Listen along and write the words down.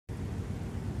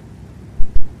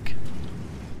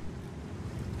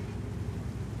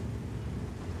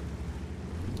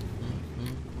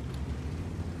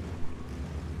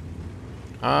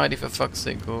Alrighty, for fuck's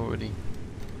sake, go already.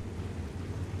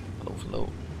 Hello, hello.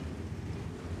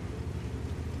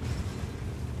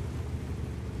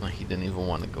 No, he didn't even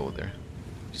want to go there.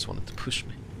 He just wanted to push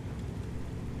me.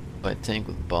 Buy a tank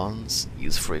with bonds,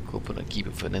 use for equipment and keep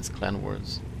it for next clan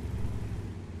wars.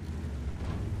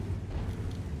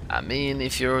 I mean,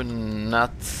 if you're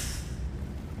not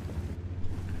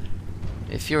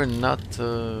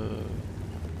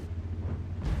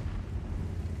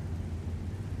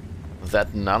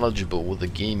that knowledgeable with the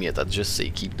game yet, I'd just say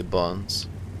keep the bonds.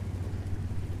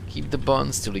 Keep the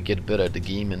bonds till you get better at the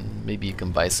game, and maybe you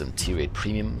can buy some tier 8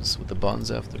 premiums with the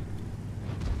bonds after.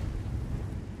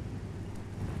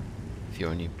 If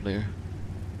you're a new player.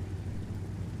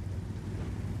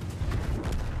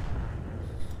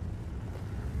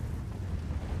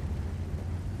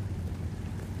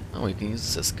 Oh, you can use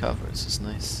this as cover, this is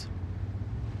nice.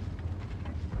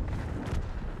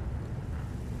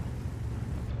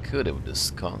 Could have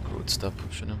this conquer would stop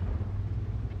pushing him.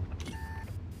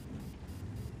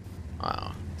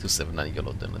 Wow, 279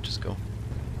 yellow, then let's just go.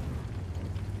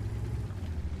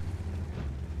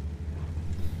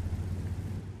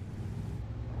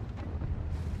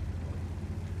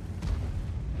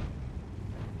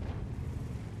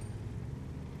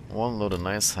 One load a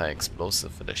nice high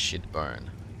explosive for the shit burn,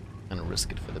 and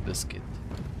risk it for the biscuit.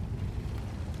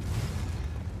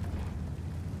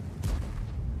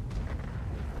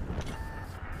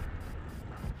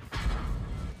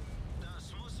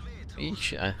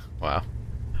 Eesh, wow.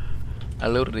 I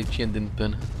loaded a and didn't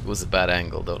pin. It was a bad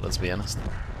angle though, let's be honest.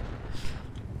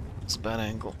 It's a bad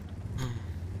angle.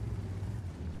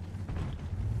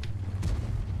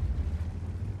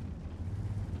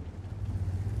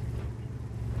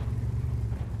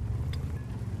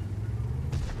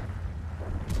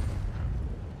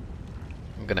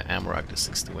 I'm gonna amrock the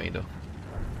 6-8 though.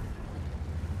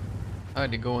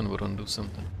 How'd you go and we're gonna do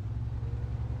something.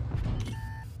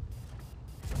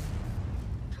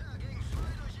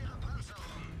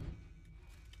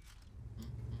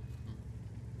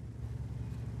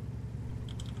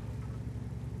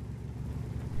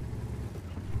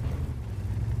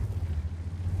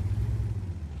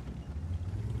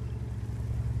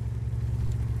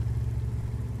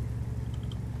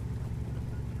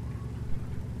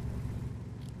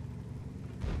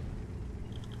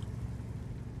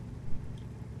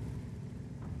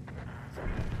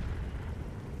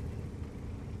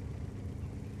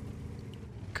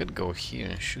 Could go here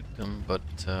and shoot them, but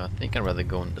I think I'd rather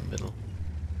go in the middle.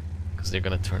 Because they're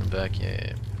gonna turn back,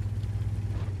 yeah.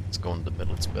 Let's go in the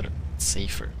middle, it's better. It's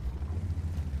safer.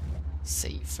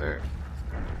 Safer.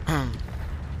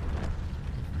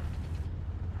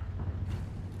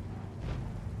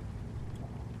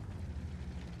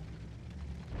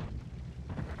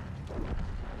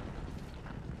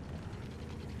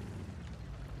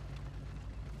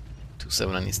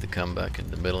 279 needs to come back in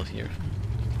the middle here.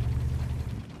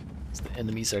 The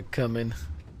enemies are coming.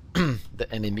 The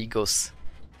enemigos.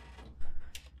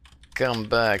 Come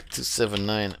back.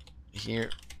 279 here.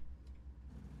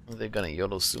 They're gonna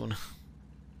YOLO soon.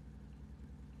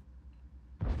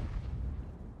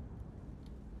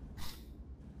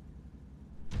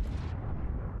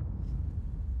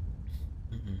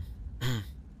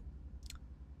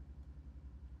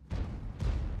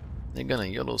 They're gonna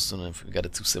YOLO soon. If we got a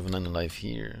 279 alive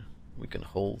here, we can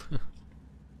hold.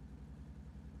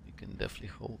 We can definitely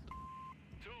hold.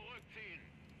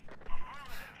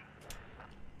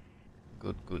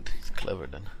 Good, good. He's clever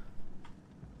then.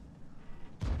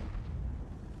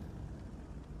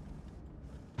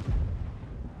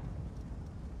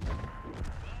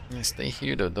 Yeah, stay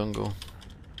here though, don't go.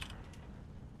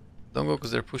 Don't go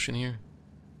because they're pushing here.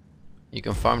 You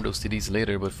can farm those TDs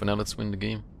later, but for now let's win the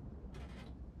game.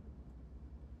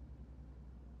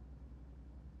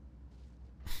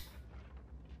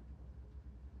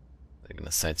 They're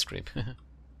gonna side scrape.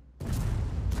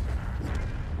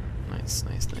 Nice,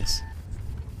 nice, nice.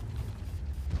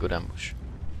 Good ambush.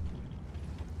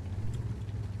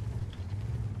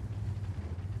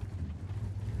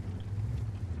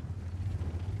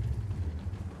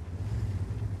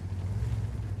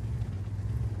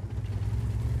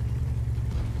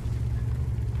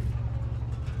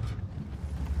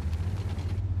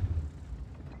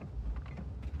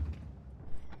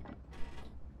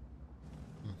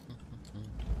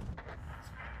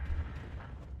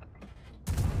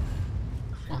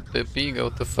 Oh, Pepe,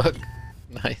 what the fuck?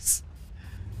 Nice.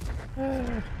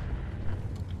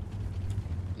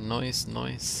 Noise,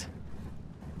 noise.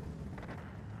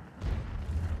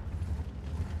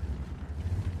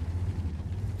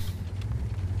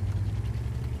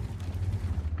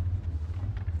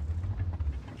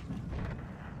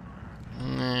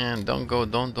 on, don't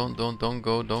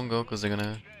go, don't go, cause they're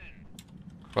gonna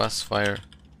crossfire.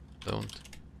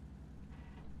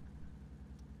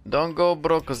 Don't go,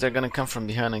 bro, cause they're gonna come from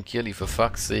behind and kill you, for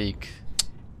fuck's sake.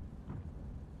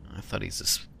 I thought he's a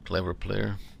clever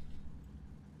player.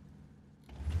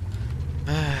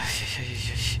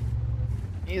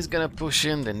 He's gonna push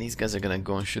in, then these guys are gonna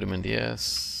go and shoot him in the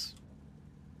ass.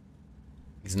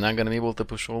 He's not gonna be able to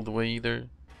push all the way either.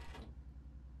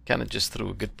 Kinda just threw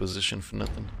a good position for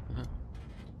nothing.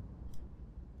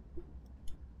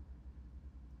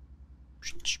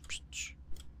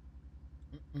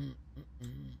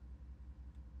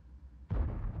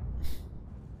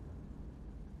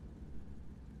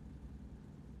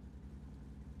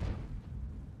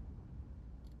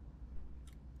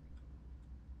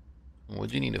 What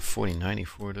do you need a 4090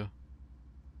 for, though?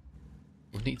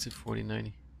 Who needs a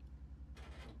 4090?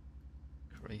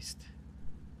 Christ.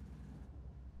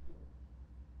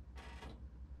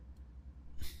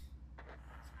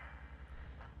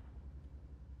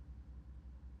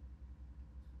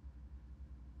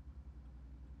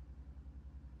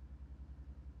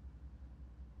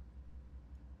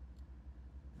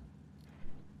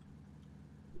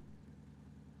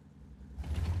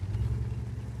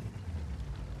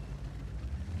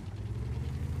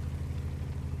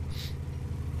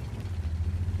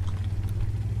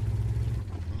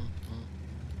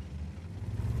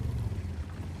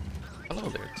 Hello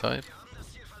there, type.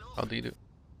 How do you do?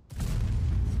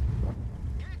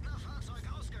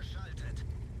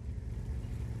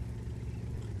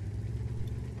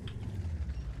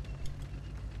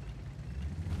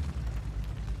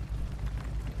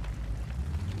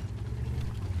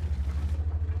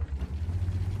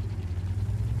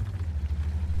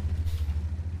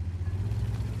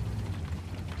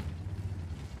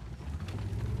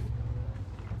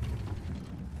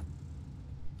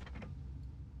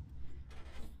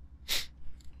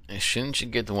 Shouldn't you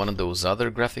get one of those other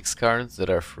graphics cards that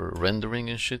are for rendering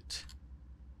and shit?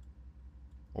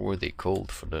 What were they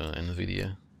called for the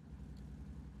Nvidia?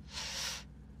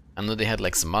 I know they had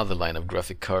like some other line of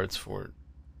graphic cards for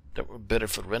that were better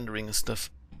for rendering and stuff.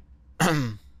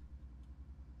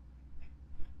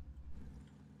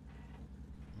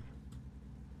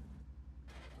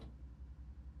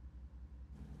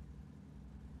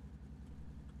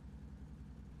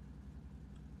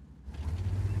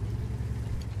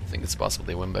 I think it's possible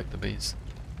they went back to base.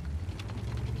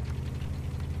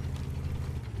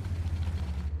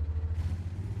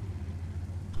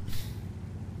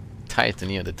 Titan,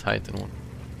 yeah, the Titan one.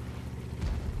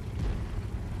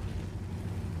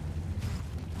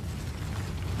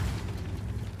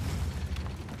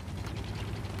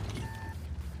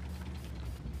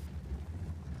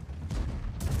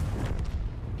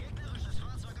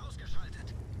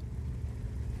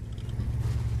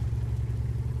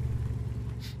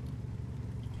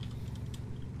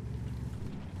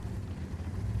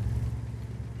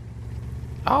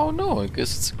 Oh no, I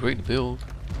guess it's a great build.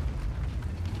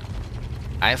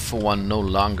 I for one no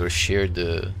longer share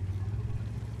the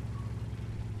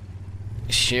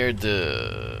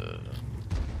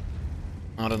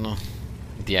I don't know,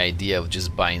 the idea of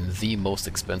just buying the most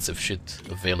expensive shit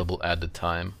available at the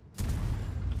time.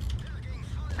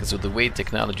 Because with the way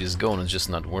technology is going, it's just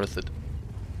not worth it.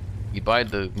 You buy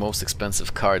the most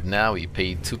expensive card now, you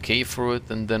pay 2K for it,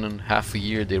 and then in half a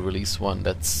year they release one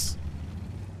that's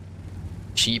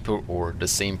cheaper or the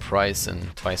same price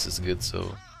and twice as good,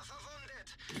 so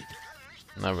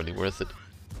not really worth it.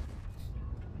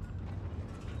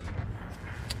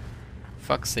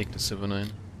 Fuck's sake, the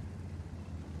 7.9.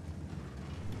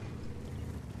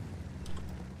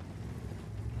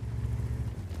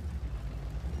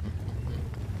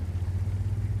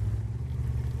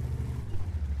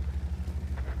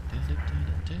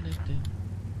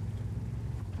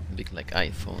 Big like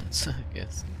iPhones, I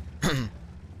guess.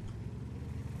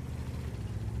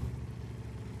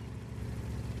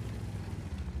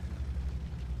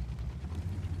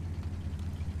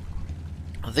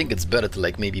 I think it's better to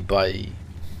like maybe buy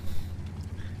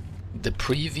the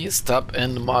previous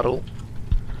top-end model.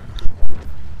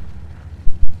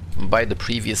 Buy the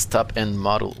previous top-end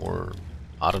model, or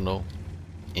I don't know,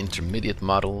 intermediate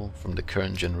model from the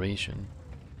current generation.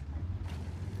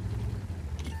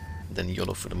 Then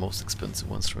YOLO for the most expensive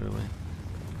one straight away.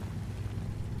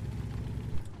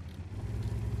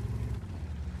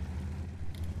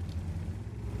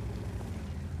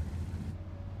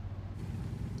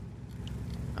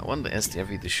 I want the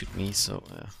SDRV to shoot me, so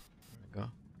there we go.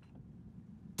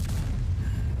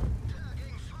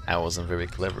 I wasn't very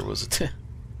clever, was it?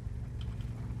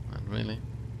 Not really.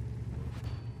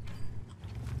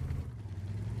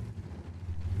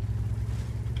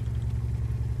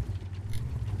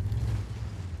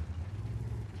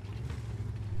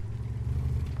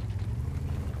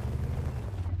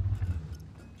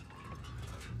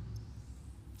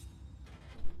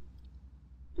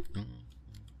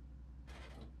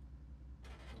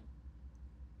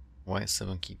 Why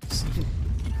 7 keeps?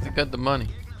 I got the money.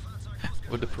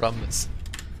 With the promise.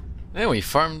 Yeah, we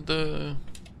farmed the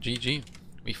GG.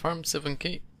 We farmed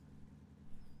 7k.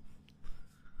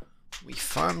 We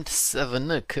farmed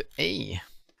 7k.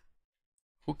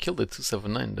 Who killed the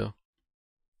 279 though?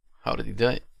 How did he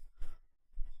die?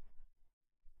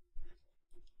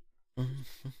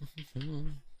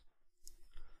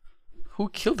 Who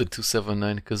killed the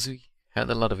 279? Because he had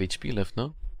a lot of HP left,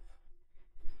 no?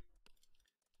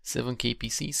 7k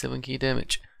PC, 7k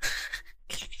damage.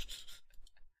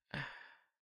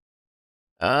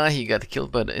 Ah, he got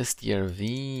killed by the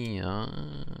STRV.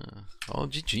 Ah. All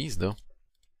GG's though.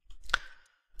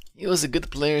 He was a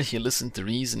good player, he listened to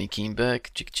reason, he came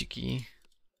back, chicky.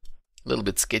 A little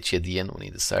bit sketchy at the end when he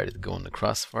decided to go on the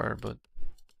crossfire, but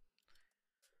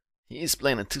he is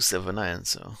playing a 279,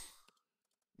 so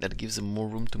that gives him more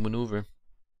room to maneuver.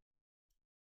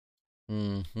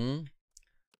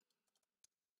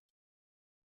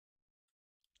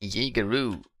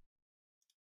 Jaegeruu.